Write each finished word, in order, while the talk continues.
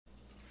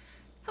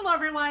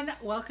Hello everyone,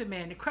 welcome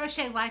in.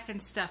 Crochet Life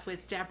and Stuff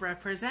with Deborah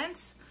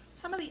presents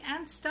some of the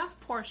and stuff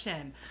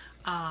portion.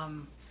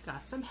 Got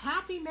some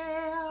happy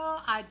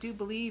mail. I do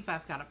believe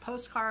I've got a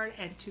postcard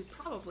and two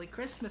probably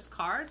Christmas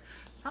cards.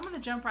 So I'm going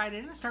to jump right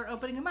in and start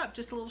opening them up.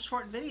 Just a little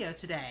short video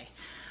today.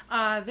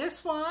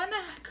 This one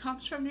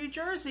comes from New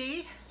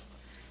Jersey,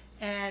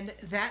 and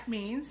that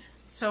means,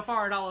 so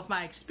far in all of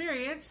my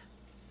experience,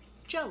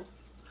 Joe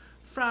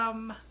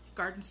from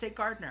Garden State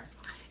Gardener.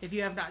 If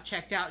you have not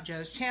checked out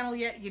Joe's channel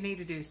yet, you need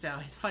to do so.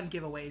 His fun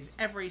giveaways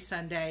every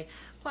Sunday,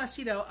 plus,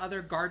 you know,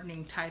 other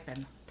gardening type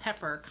and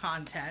pepper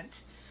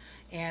content.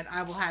 And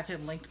I will have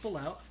him linked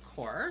below, of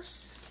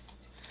course.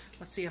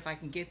 Let's see if I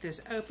can get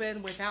this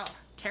open without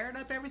tearing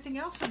up everything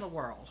else in the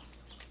world.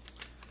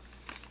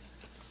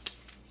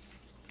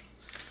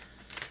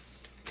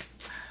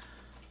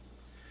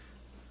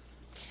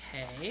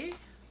 Okay,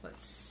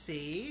 let's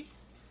see.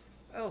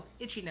 Oh,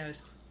 itchy nose.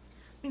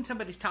 Means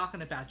somebody's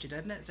talking about you,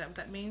 doesn't it? Is that what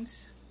that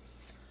means?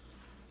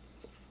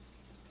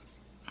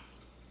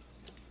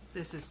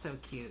 This is so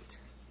cute.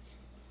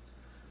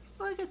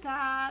 Look at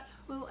that.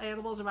 Little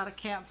animals around a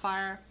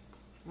campfire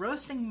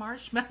roasting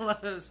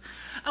marshmallows.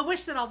 I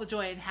wish that all the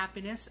joy and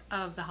happiness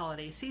of the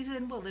holiday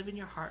season will live in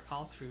your heart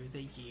all through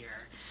the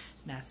year.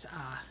 And that's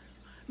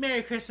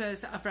Merry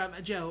Christmas from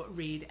Joe,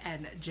 Reed,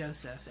 and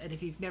Joseph. And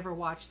if you've never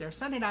watched their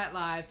Sunday Night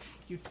Live,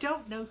 you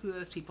don't know who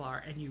those people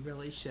are, and you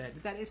really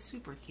should. That is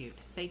super cute.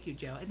 Thank you,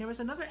 Joe. And there was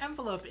another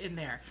envelope in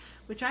there,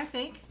 which I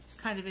think is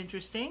kind of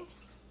interesting.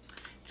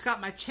 It's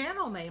got my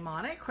channel name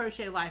on it,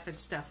 Crochet Life and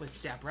Stuff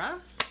with Deborah.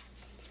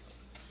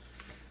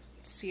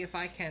 Let's see if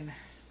I can...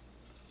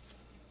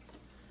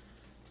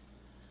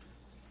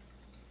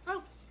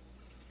 Oh!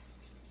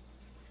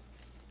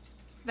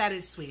 That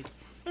is sweet.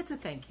 It's a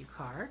thank you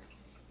card.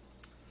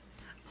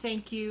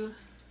 Thank you.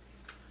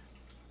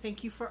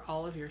 Thank you for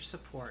all of your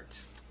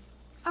support.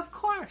 Of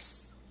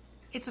course.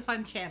 It's a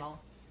fun channel.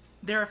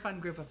 They're a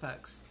fun group of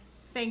folks.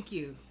 Thank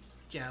you,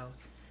 Joe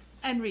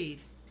and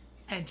Reed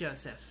and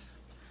Joseph.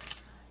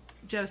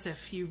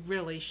 Joseph, you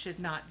really should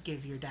not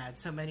give your dad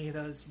so many of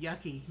those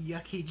yucky,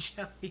 yucky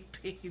jelly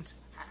beans.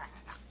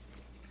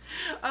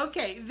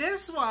 Okay,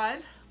 this one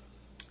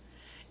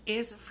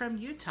is from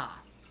Utah.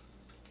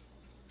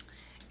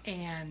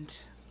 And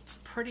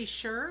pretty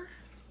sure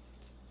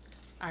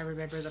I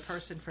remember the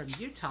person from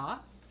Utah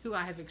who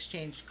I have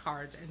exchanged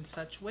cards and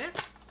such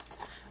with.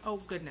 Oh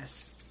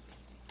goodness.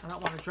 I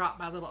don't want to drop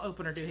my little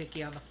opener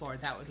doohickey on the floor.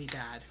 That would be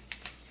bad.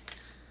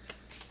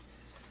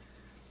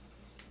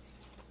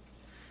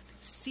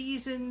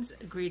 Season's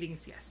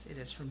greetings. Yes, it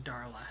is from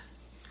Darla.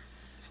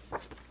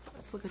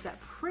 Let's look at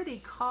that pretty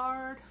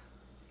card.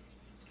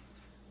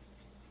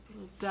 A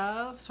little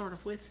dove, sort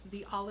of with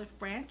the olive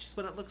branch is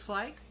what it looks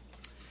like.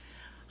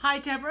 Hi,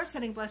 Deborah,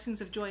 sending blessings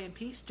of joy and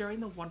peace during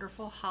the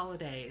wonderful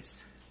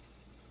holidays.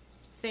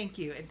 Thank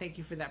you, and thank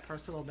you for that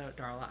personal note,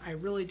 Darla. I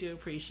really do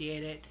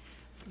appreciate it.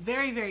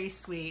 Very, very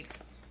sweet.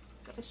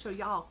 Gotta show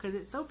y'all because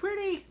it's so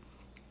pretty.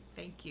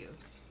 Thank you.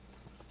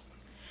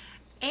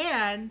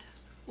 And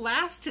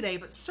last today,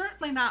 but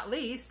certainly not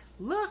least,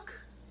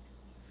 look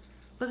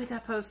at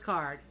that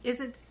postcard.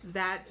 Isn't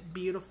that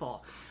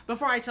beautiful?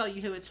 Before I tell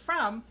you who it's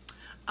from,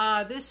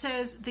 this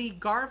says the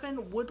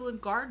Garvin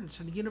Woodland Gardens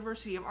from the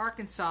University of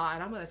Arkansas,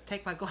 and I'm going to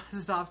take my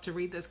glasses off to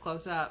read this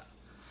close up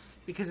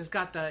because it's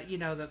got the, you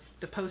know,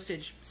 the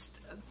postage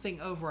thing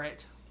over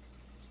it.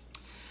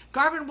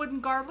 Garvin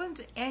Woodland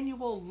Gardens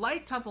annual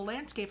Lights on the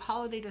Landscape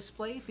holiday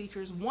display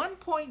features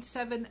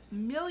 1.7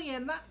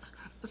 million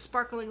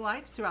sparkling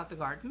lights throughout the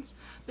gardens.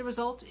 The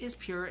result is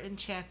pure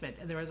enchantment,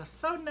 and there is a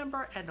phone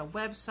number and a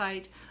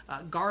website,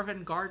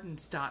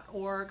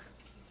 garvingardens.org.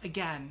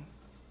 Again,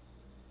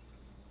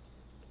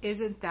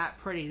 isn't that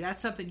pretty?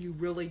 That's something you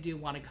really do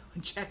want to go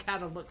and check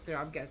out and look through,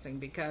 I'm guessing,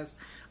 because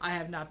I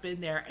have not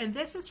been there. And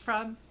this is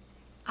from,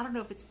 I don't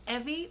know if it's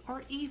Evie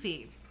or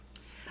Evie.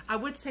 I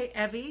would say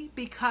Evie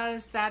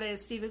because that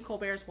is Stephen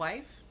Colbert's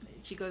wife.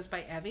 She goes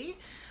by Evie,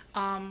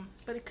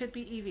 but it could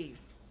be Evie.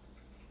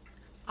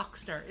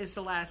 Oxner is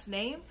the last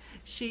name.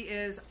 She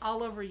is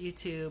all over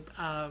YouTube,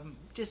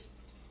 just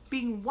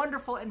being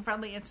wonderful and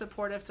friendly and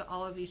supportive to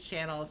all of these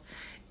channels.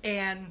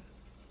 And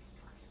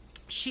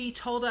she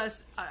told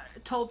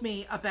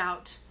me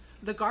about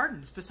the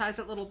gardens. Besides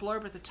that little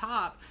blurb at the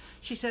top,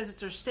 she says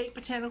it's her State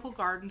Botanical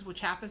Gardens, which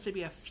happens to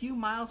be a few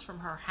miles from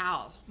her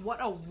house. What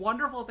a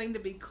wonderful thing to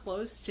be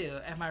close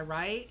to, am I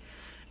right?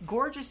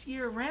 Gorgeous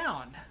year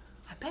round.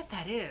 I bet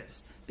that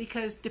is,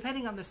 because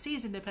depending on the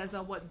season depends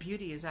on what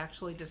beauty is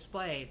actually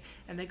displayed,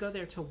 and they go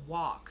there to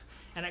walk.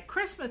 And at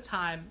Christmas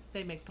time,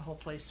 they make the whole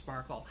place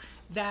sparkle.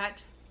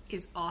 That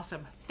is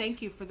awesome.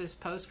 Thank you for this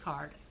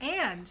postcard.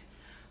 And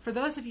for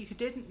those of you who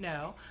didn't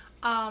know,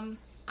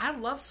 I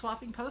love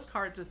swapping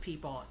postcards with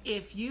people.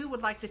 If you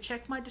would like to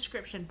check my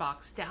description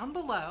box down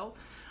below,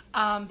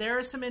 there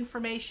is some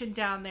information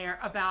down there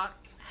about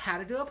how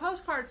to do a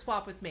postcard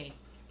swap with me.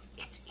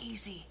 It's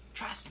easy,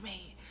 trust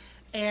me.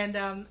 And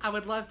I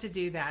would love to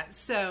do that.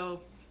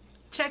 So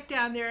check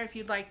down there if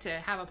you'd like to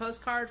have a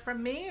postcard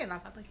from me, and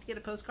I'd like to get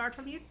a postcard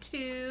from you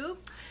too.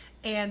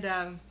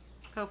 And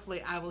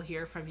hopefully I will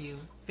hear from you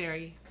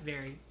very,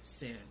 very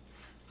soon.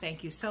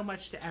 Thank you so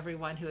much to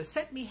everyone who has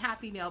sent me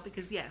happy mail,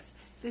 because yes,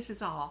 this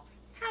is all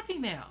happy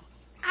mail.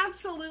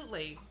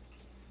 Absolutely.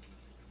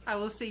 I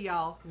will see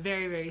y'all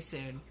very, very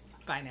soon.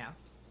 Bye now.